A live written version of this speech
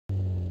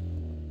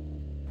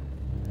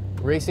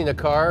Racing a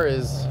car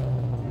is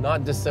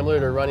not dissimilar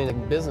to running a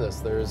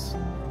business. There's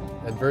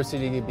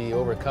adversity to be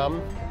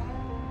overcome.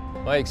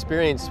 My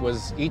experience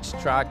was each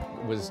track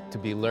was to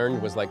be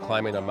learned was like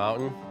climbing a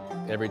mountain.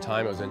 Every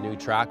time it was a new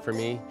track for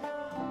me.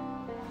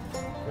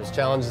 There's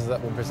challenges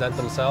that will present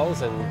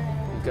themselves and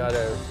you've got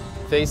to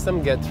face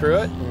them, get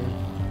through it,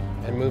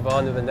 and move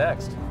on to the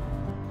next.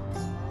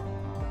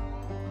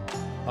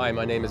 Hi,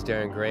 my name is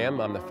Darren Graham.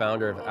 I'm the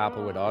founder of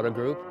Applewood Auto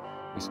Group.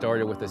 We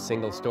started with a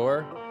single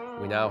store.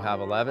 We now have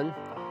 11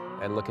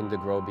 and looking to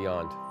grow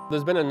beyond.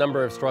 There's been a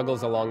number of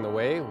struggles along the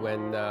way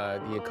when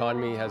the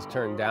economy has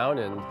turned down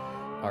and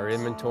our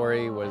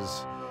inventory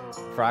was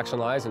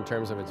fractionalized in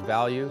terms of its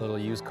value. A little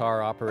used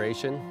car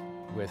operation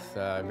with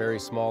a very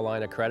small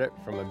line of credit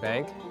from a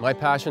bank. My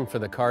passion for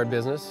the car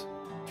business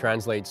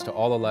translates to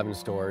all 11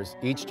 stores.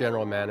 Each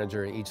general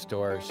manager in each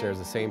store shares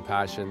the same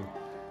passion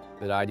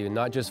that I do,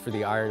 not just for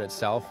the iron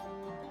itself,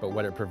 but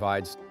what it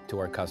provides to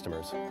our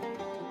customers.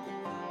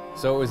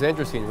 So it was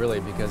interesting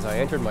really because I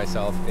entered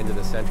myself into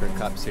the Centric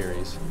Cup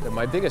Series. And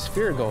my biggest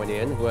fear going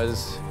in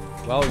was,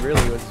 well,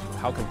 really was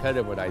how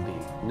competitive would I be?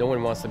 No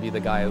one wants to be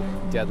the guy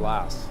dead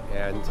last.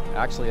 And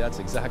actually that's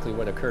exactly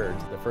what occurred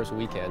the first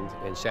weekend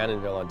in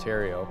Shannonville,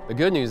 Ontario. The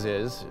good news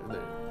is,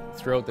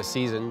 throughout the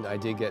season, I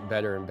did get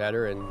better and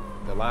better. And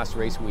the last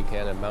race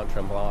weekend at Mount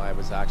Tremblant, I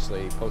was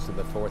actually posted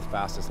the 4th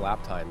fastest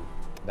lap time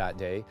that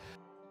day.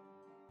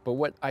 But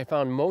what I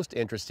found most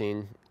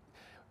interesting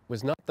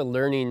was not the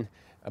learning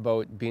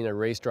about being a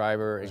race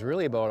driver. It was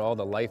really about all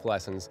the life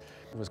lessons.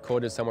 It was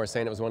quoted somewhere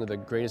saying it was one of the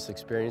greatest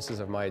experiences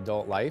of my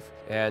adult life,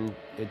 and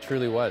it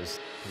truly was.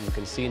 You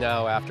can see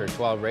now after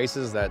 12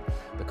 races that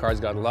the car's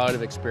got a lot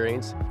of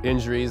experience.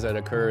 Injuries that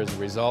occur as a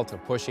result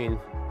of pushing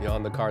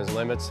beyond the car's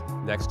limits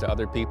next to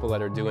other people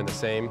that are doing the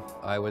same.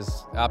 I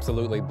was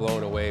absolutely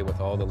blown away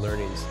with all the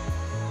learnings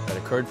that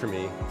occurred for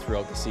me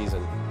throughout the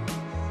season.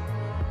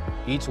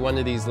 Each one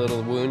of these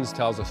little wounds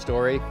tells a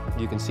story.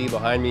 You can see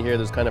behind me here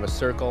there's kind of a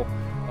circle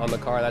on the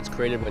car. That's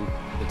created when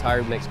the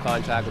tire makes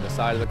contact with the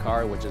side of the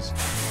car, which is,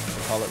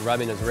 we call it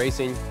rubbing as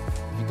racing.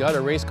 If you got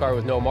a race car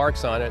with no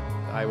marks on it,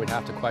 I would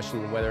have to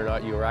question whether or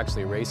not you were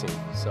actually racing.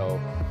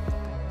 So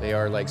they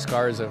are like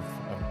scars of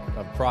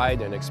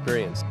pride and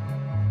experience.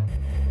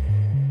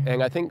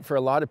 And I think for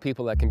a lot of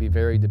people that can be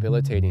very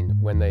debilitating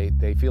when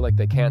they feel like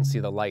they can't see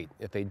the light.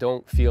 If they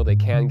don't feel they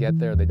can get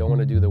there, they don't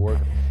want to do the work,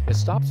 it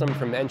stops them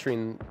from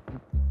entering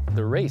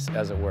the race,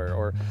 as it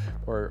were,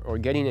 or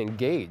getting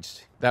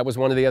engaged. That was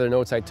one of the other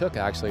notes I took,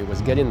 actually,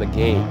 was get in the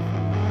game.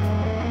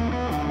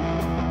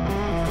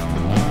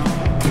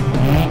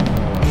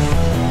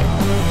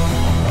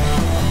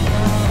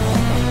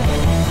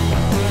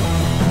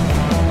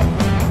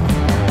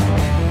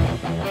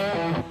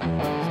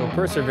 So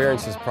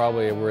perseverance is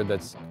probably a word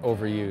that's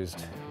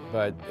overused,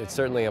 but it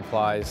certainly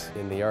applies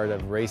in the art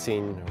of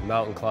racing,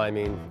 mountain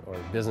climbing, or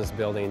business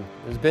building.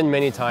 There's been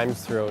many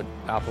times throughout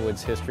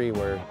Applewood's history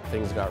where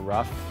things got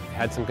rough.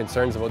 Had some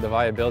concerns about the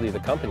viability of the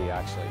company,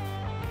 actually.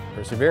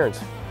 Perseverance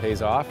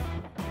pays off.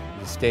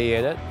 You stay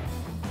in it,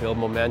 build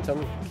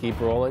momentum, keep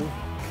rolling,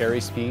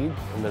 carry speed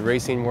in the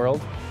racing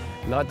world.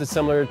 Not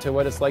dissimilar to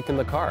what it's like in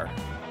the car.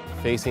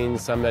 Facing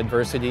some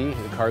adversity,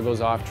 the car goes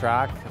off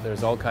track,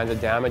 there's all kinds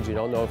of damage, you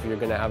don't know if you're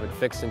going to have it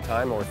fixed in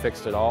time or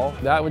fixed at all.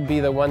 That would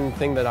be the one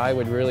thing that I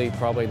would really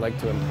probably like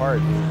to impart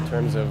in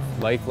terms of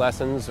life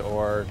lessons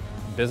or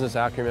business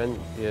acumen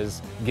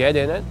is get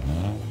in it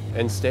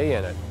and stay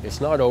in it.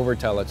 It's not over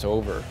till it's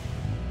over.